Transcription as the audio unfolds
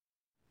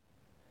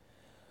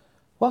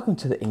Welcome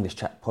to the English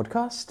Chat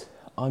podcast.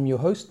 I'm your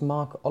host,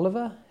 Mark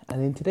Oliver,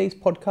 and in today's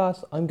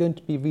podcast, I'm going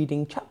to be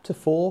reading Chapter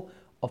 4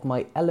 of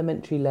my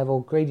elementary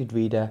level graded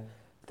reader,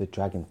 The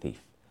Dragon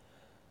Thief.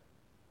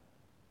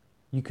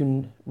 You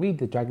can read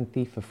The Dragon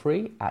Thief for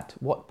free at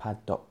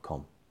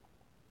wattpad.com.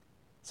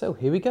 So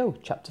here we go,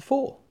 Chapter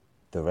 4,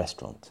 The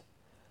Restaurant.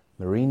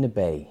 Marina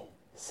Bay,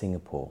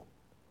 Singapore.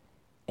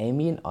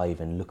 Amy and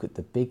Ivan look at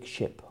the big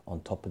ship on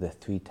top of the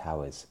three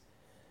towers.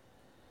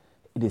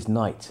 It is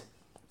night,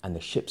 and the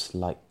ship's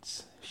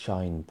lights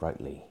shine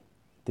brightly.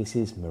 This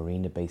is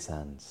Marina Bay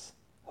Sands,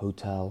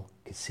 hotel,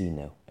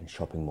 casino and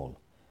shopping mall.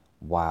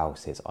 Wow,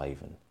 says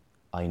Ivan.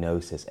 I know,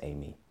 says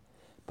Amy.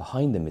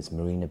 Behind them is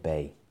Marina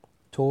Bay.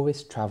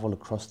 Tourists travel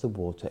across the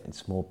water in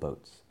small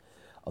boats.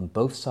 On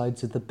both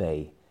sides of the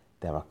bay,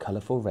 there are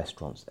colourful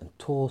restaurants and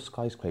tall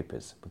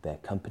skyscrapers with their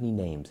company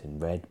names in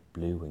red,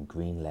 blue and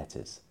green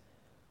letters.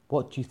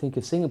 What do you think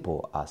of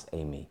Singapore? Asked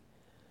Amy.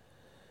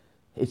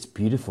 It's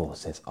beautiful,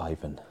 says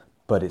Ivan.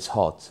 But it's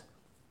hot.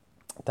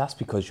 That's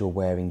because you're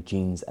wearing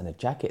jeans and a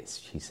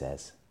jacket, she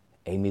says.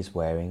 Amy's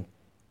wearing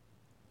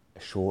a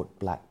short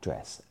black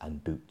dress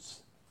and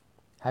boots.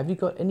 Have you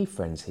got any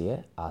friends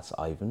here? Asks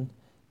Ivan.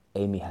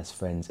 Amy has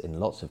friends in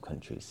lots of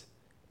countries.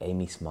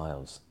 Amy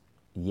smiles.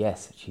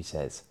 Yes, she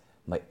says.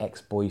 My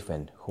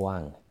ex-boyfriend,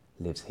 Huang,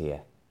 lives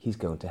here. He's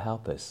going to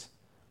help us.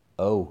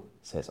 Oh,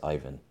 says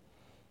Ivan.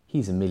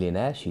 He's a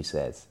millionaire, she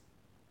says.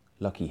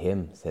 Lucky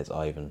him, says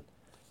Ivan.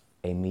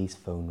 Amy's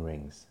phone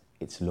rings.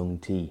 It's Lung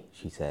Ti,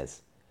 she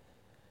says.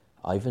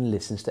 Ivan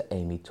listens to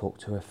Amy talk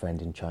to her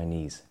friend in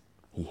Chinese.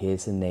 He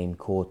hears the name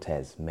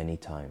Cortez many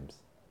times.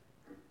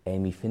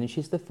 Amy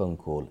finishes the phone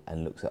call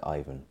and looks at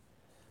Ivan.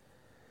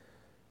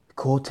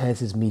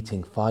 Cortez is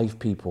meeting 5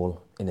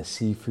 people in a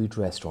seafood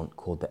restaurant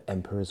called the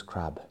Emperor's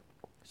Crab,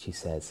 she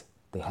says.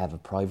 They have a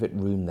private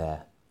room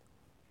there.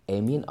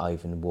 Amy and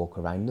Ivan walk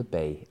around the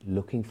bay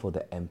looking for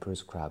the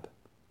Emperor's Crab.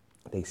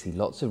 They see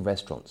lots of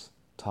restaurants,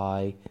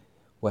 Thai,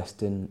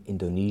 Western,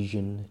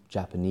 Indonesian,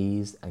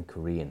 Japanese and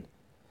Korean.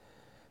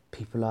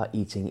 People are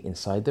eating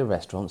inside the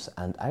restaurants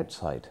and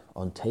outside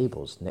on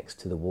tables next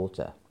to the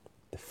water.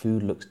 The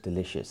food looks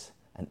delicious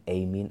and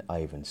Amy and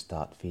Ivan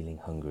start feeling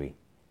hungry.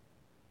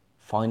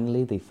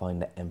 Finally, they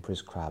find the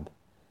Emperor's Crab.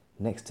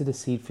 Next to the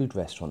seafood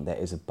restaurant, there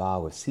is a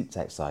bar with seats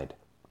outside.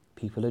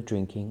 People are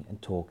drinking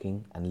and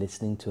talking and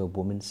listening to a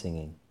woman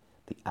singing.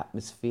 The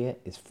atmosphere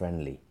is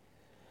friendly.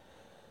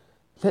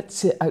 Let's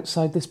sit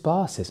outside this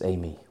bar, says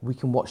Amy. We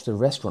can watch the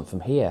restaurant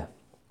from here.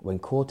 When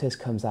Cortez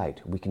comes out,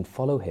 we can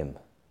follow him.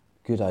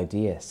 Good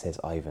idea, says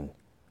Ivan.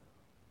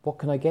 What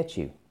can I get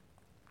you?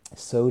 A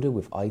soda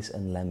with ice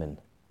and lemon.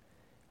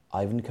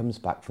 Ivan comes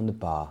back from the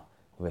bar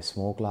with a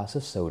small glass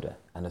of soda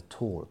and a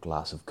tall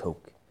glass of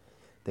Coke.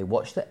 They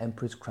watch the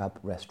Emperor's Crab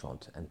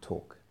restaurant and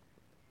talk.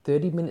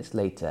 30 minutes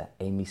later,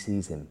 Amy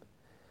sees him.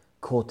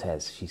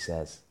 Cortez, she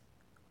says.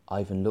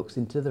 Ivan looks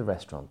into the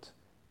restaurant.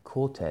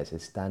 Cortez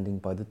is standing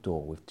by the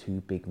door with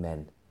 2 big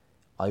men.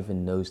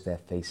 Ivan knows their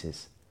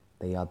faces.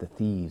 They are the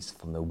thieves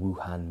from the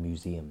Wuhan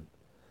Museum.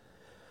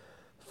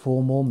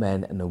 4 more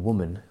men and a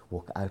woman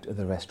walk out of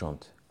the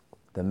restaurant.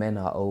 The men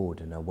are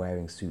old and are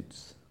wearing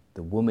suits.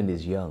 The woman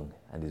is young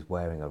and is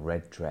wearing a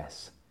red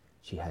dress.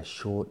 She has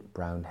short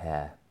brown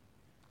hair.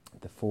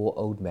 The 4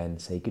 old men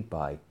say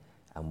goodbye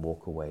and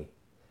walk away.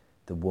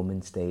 The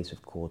woman stays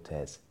with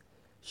Cortez.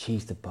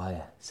 She's the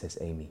buyer, says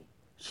Amy.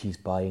 She's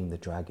buying the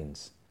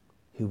dragons.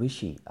 Who is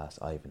she?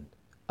 Asks Ivan.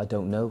 I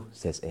don't know,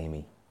 says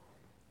Amy.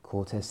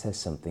 Cortez says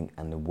something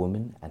and the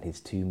woman and his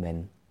 2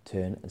 men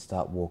turn and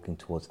start walking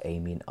towards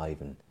Amy and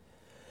Ivan.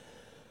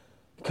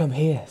 Come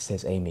here,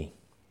 says Amy.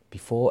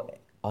 Before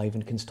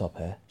Ivan can stop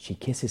her, she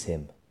kisses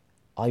him.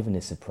 Ivan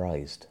is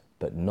surprised,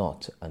 but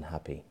not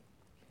unhappy.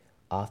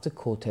 After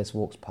Cortez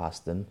walks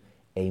past them,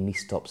 Amy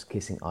stops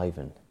kissing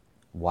Ivan.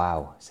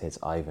 Wow, says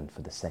Ivan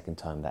for the 2nd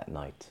time that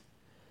night.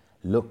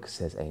 Look,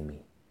 says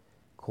Amy.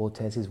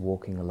 Cortez is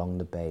walking along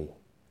the bay.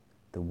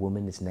 The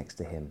woman is next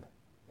to him.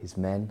 His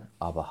men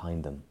are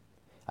behind them.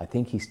 I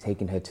think he's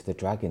taken her to the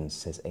dragons,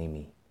 says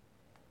Amy.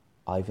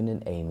 Ivan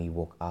and Amy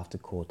walk after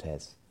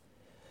Cortez.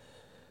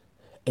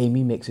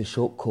 Amy makes a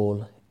short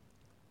call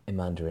in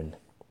Mandarin.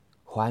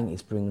 Huang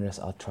is bringing us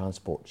our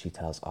transport, she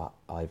tells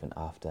Ivan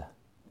after.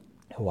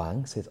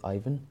 Huang, says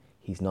Ivan.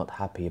 He's not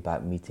happy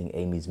about meeting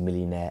Amy's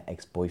millionaire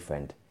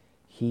ex-boyfriend.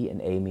 He and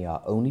Amy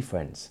are only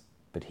friends,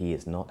 but he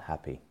is not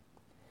happy.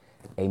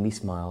 Amy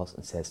smiles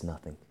and says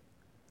nothing.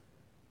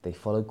 They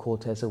follow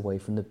Cortez away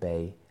from the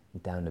bay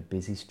and down a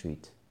busy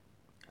street.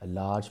 A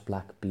large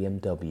black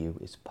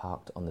BMW is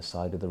parked on the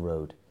side of the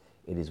road.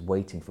 It is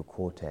waiting for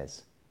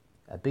Cortez.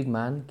 A big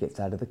man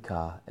gets out of the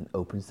car and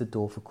opens the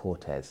door for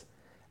Cortez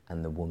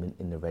and the woman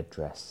in the red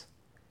dress.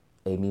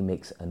 Amy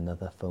makes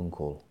another phone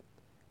call.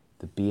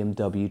 The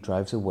BMW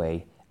drives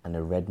away and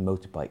a red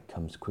motorbike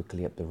comes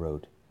quickly up the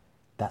road.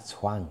 That's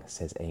Huang,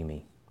 says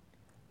Amy.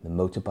 The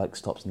motorbike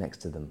stops next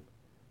to them.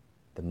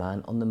 The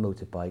man on the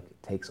motorbike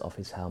takes off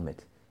his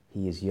helmet.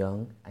 He is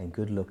young and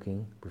good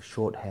looking with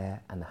short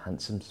hair and a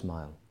handsome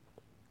smile.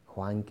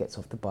 Huang gets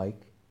off the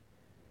bike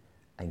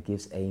and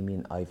gives Amy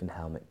and Ivan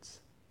helmets.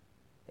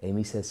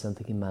 Amy says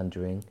something in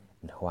Mandarin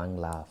and Huang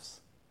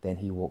laughs. Then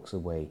he walks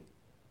away.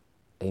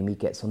 Amy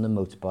gets on the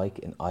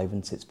motorbike and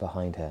Ivan sits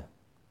behind her.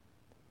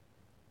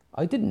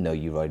 I didn't know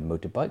you ride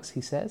motorbikes,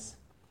 he says.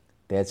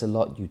 There's a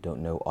lot you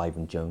don't know,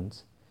 Ivan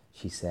Jones,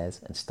 she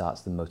says and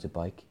starts the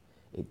motorbike.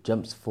 It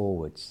jumps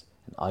forwards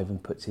and Ivan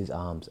puts his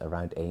arms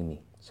around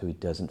Amy so he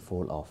doesn't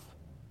fall off.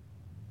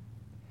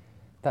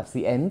 That's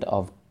the end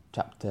of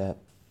chapter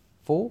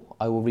 4.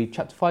 I will read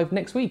chapter 5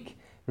 next week.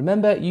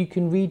 Remember, you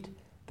can read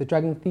The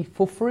Dragon Thief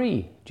for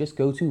free. Just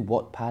go to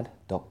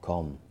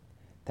wattpad.com.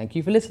 Thank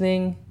you for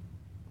listening.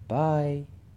 Bye.